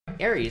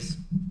Aries,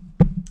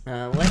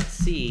 let's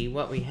see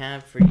what we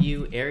have for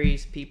you,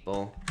 Aries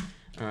people.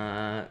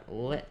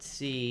 Let's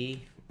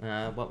see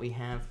what we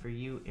have for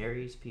you,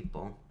 Aries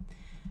people.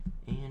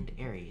 And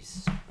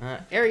Aries.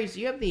 Aries,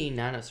 you have the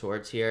Nine of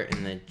Swords here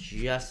in the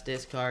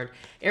Justice card.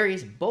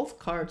 Aries, both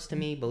cards to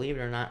me, believe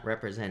it or not,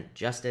 represent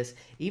justice.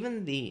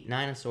 Even the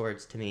Nine of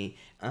Swords to me,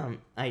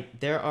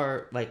 there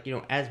are, like, you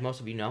know, as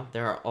most of you know,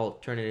 there are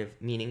alternative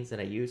meanings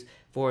that I use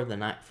for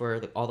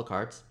all the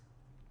cards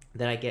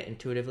that I get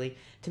intuitively.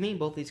 To me,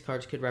 both these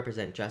cards could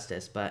represent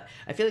justice, but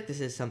I feel like this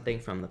is something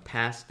from the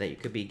past that you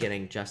could be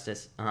getting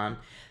justice on.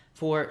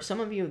 For some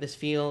of you, this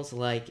feels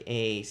like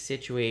a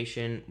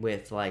situation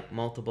with, like,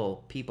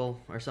 multiple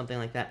people or something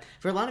like that.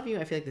 For a lot of you,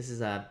 I feel like this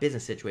is a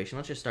business situation.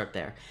 Let's just start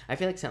there. I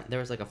feel like there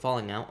was, like, a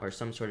falling out or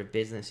some sort of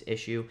business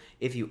issue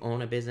if you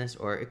own a business,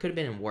 or it could have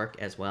been in work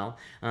as well,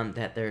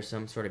 that there's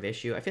some sort of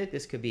issue. I feel like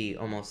this could be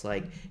almost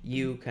like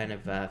you kind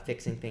of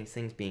fixing things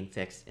being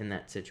fixed in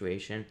that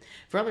situation.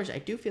 For others, I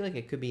do feel like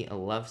it could be a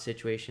love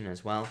situation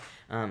as well.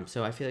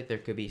 So I feel like there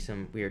could be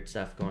some weird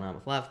stuff going on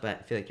with love, but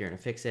I feel like you're going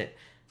to fix it.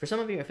 For some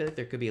of you, I feel like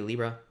there could be a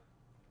Libra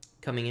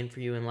coming in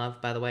for you in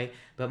love, by the way.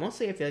 But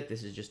mostly I feel like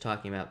this is just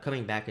talking about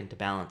coming back into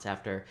balance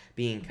after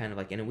being kind of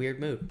like in a weird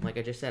mood, like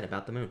I just said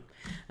about the moon.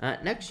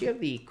 Next, you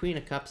have the Queen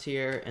of Cups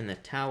here and the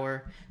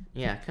Tower.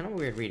 Yeah, kind of a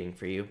weird reading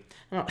for you.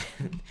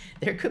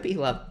 There could be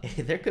love.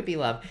 There could be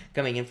love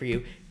coming in for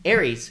you.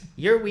 Aries,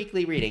 your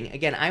weekly reading.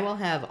 Again, I will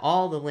have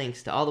all the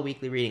links to all the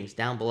weekly readings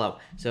down below,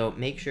 so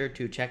make sure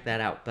to check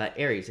that out. But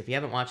Aries, if you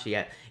haven't watched it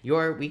yet,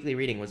 your weekly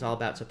reading was all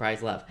about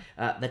surprise love.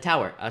 The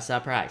Tower, a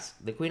surprise.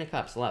 The Queen of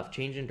Cups, love.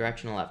 Change in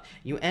direction of love.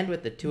 You end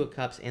with the Two of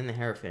Cups and the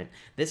Hierophant.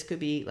 This could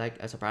be like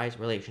a surprise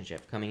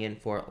relationship coming in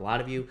for a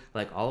lot of you,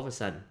 like all of a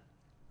sudden.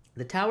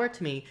 The Tower,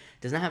 to me,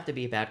 does not have to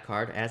be a bad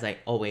card, as I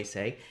always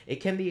say. It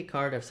can be a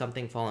card of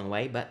something falling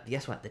away, but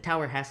guess what? The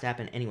Tower has to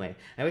happen anyway.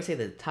 I always say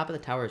that the top of the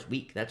Tower is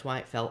weak. That's why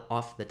it fell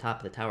off the top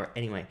of the Tower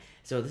anyway.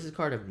 So this is a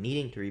card of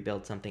needing to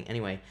rebuild something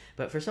anyway.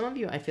 But for some of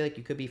you, I feel like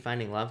you could be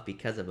finding love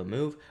because of a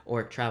move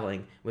or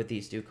traveling with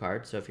these two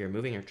cards. So if you're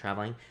moving or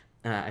traveling,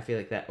 I feel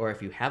like that, or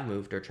if you have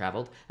moved or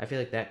traveled, I feel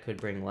like that could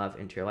bring love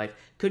into your life.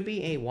 Could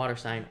be a water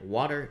sign.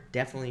 Water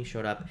definitely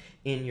showed up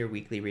in your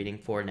weekly reading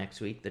for next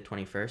week, the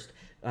 21st.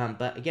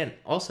 But again,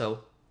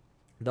 also,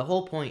 the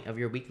whole point of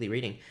your weekly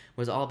reading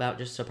was all about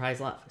just surprise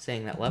love,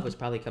 saying that love was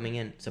probably coming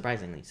in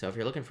surprisingly. So if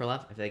you're looking for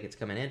love, I feel like it's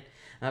coming in.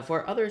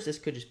 For others, this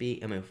could just be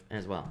a move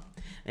as well.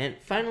 And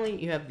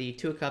finally, you have the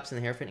Two of Cups and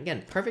the Hierophant.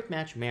 Again, perfect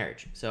match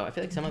marriage. So I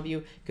feel like some of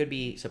you could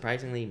be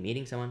surprisingly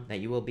meeting someone that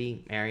you will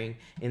be marrying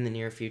in the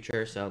near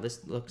future. So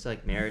this looks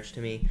like marriage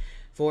to me.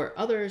 For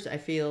others, I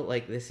feel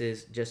like this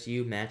is just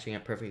you matching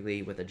up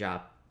perfectly with a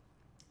job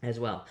as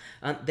well.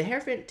 The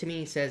Hierophant to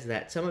me says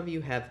that some of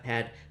you have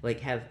had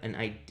an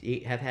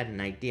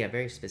idea, a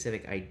very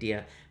specific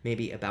idea,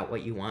 maybe about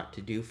what you want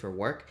to do for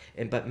work,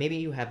 but maybe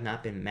you have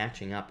not been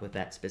matching up with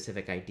that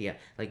specific idea.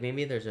 Like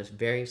maybe there's a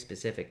very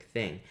specific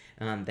thing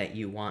that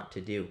you want to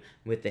do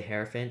with the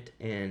Hierophant,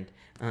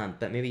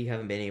 but maybe you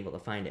haven't been able to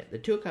find it. The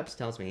Two of Cups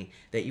tells me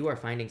that you are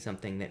finding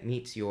something that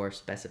meets your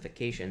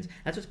specifications.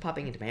 That's what's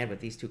popping into my head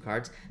with these two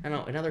cards. I don't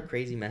know, another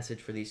crazy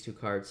message for these two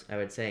cards, I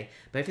would say.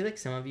 But I feel like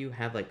some of you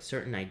have like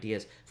certain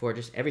ideas for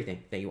just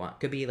everything that you want.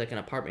 Could be like an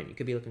apartment. You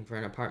could be looking for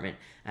an apartment,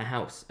 a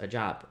house, a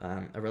job,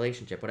 a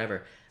relationship,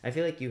 whatever. I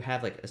feel like you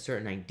have like a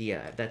certain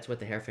idea. That's what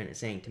the Hierophant is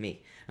saying to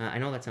me. I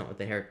know that's not what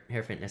the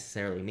Hierophant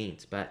necessarily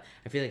means, but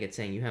I feel like it's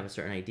saying you have a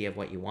certain idea of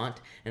what you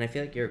want, and I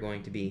feel like you're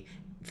going to be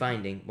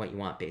finding what you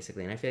want,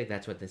 basically. And I feel like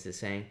that's what this is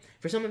saying.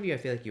 For some of you, I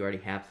feel like you already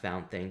have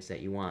found things that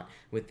you want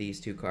with these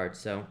two cards,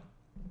 so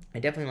I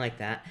definitely like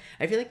that.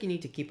 I feel like you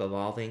need to keep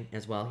evolving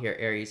as well here,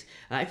 Aries.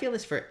 I feel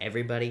this for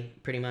everybody,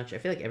 pretty much. I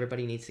feel like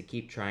everybody needs to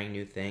keep trying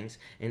new things,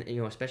 and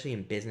especially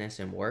in business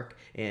and work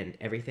and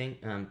everything,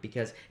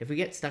 because if we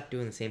get stuck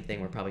doing the same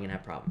thing, we're probably going to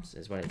have problems,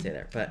 is what I'd say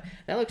there. But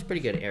that looks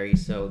pretty good,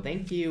 Aries. So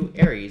thank you,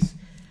 Aries,